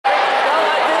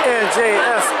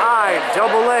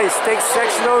NJSIAA State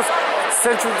Sectionals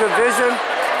Central Division.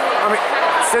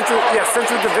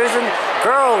 Central Division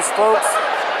girls, folks.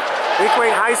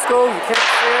 Weequahic High School. You can't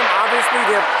see them. Obviously,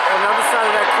 they're on the other side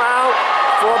of that crowd.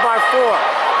 4x4.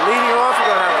 Leading off,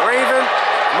 you're gonna have Raven.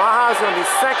 Maha is gonna be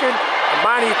second.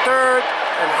 Emani third,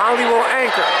 and Holly will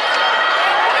anchor.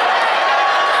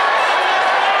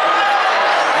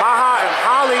 Maha and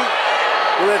Holly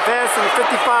will advance in the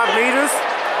 55 meters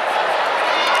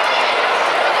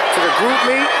to the group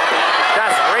meet.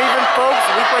 That's Raven, folks.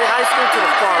 Weequahic High School to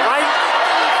the far right.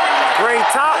 Gray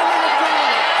top,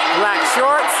 black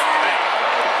shorts.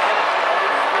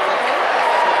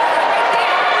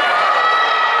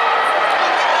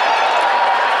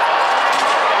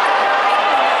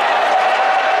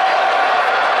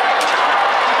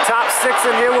 Top 6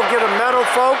 in here will get a medal,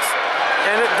 folks,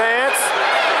 and advance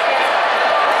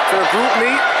to the group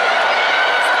meet.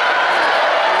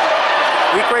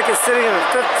 Weequahic is sitting in the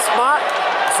 5th spot.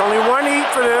 It's only one heat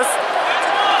for this.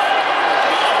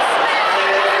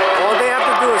 All they have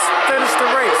to do is finish the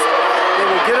race. They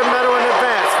will get a medal in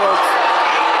advance, folks.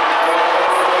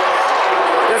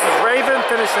 This is Raven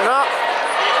finishing up.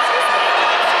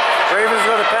 Raven's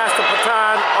going to pass the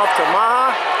baton off to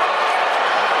Maha.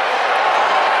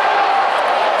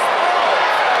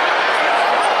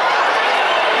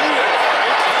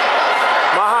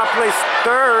 Maha placed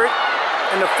 3rd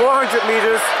in the 400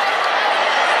 meters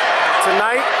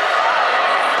tonight.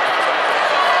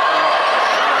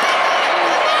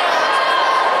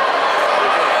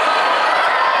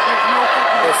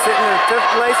 They're sitting in 5th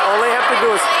place. All they have to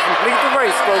do is complete the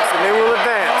race, folks, and they will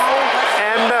advance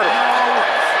and medal.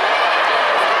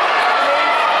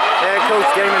 Head coach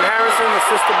Damon Harrison,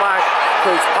 assisted by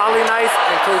Coach Polly Nice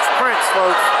and Coach Prince,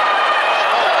 folks.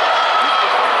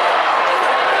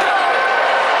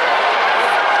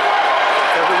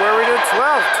 February the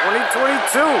 12th,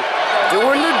 2022.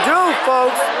 Doing the do,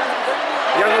 folks.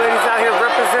 Young ladies out here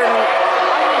representing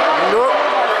Newark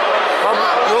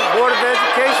Board of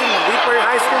Education, Weequahic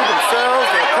High School themselves,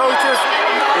 their coaches.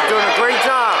 They're doing a great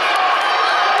job.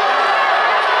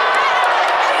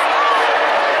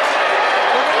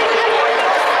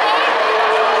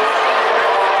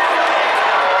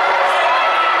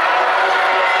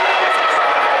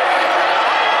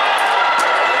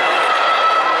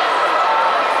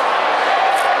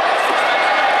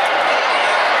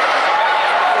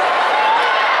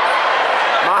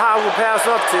 Maha will pass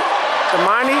up to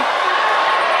Emani.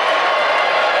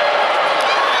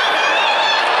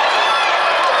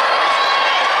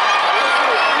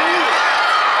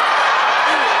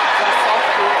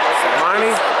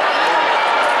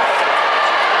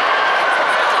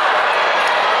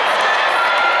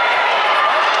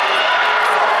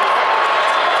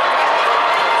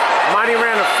 Emani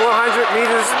ran a 400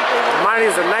 meters. Emani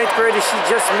is a 9th grader. She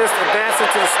just missed advancing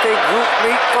to the state group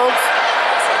meet, folks.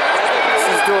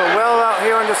 She's doing well out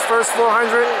here on this first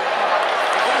 400.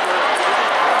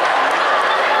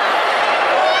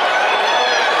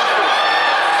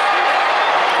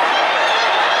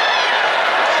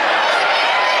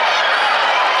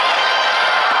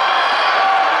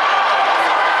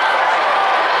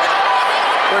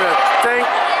 We're going to thank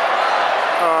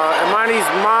Emani's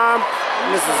mom,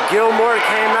 Mrs. Gilmore,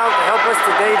 came out to help us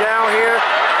today down here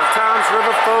at Toms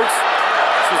River, folks.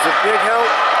 She's a big help.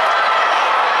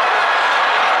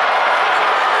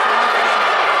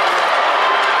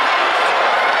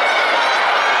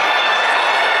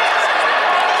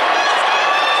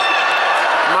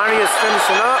 Emani is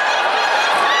finishing up.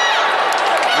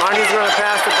 Emani's going to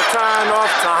pass the baton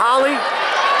off to Holly.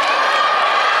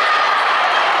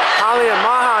 Holly and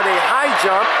Maha, they high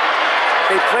jump.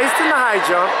 They placed in the high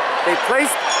jump. They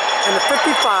placed in the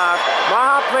 55.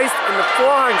 Maha placed in the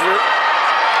 400.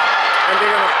 And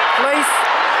they're going to place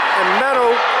a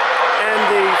medal in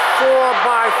the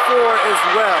 4x4 as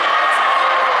well.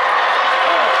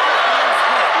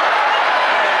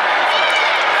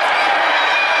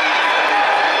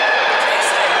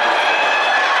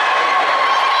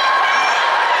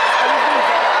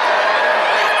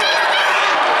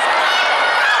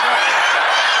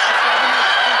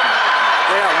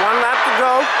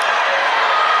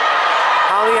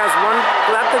 Holly has 1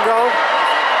 lap to go.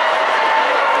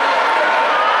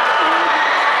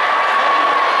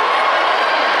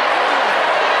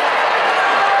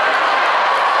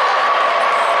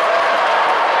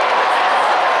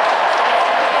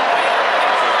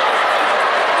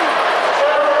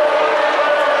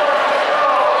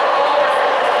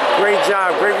 Great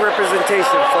job, great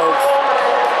representation, folks.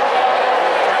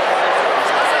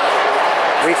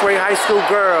 Weequahic High School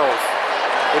girls.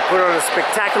 They put on a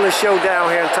spectacular show down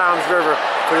here in Toms River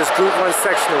for this Group 1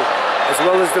 sectional, as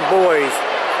well as the boys,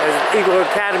 as Eagle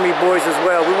Academy boys as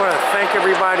well. We want to thank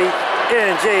everybody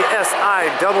in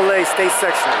NJSIAA State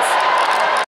Sectionals.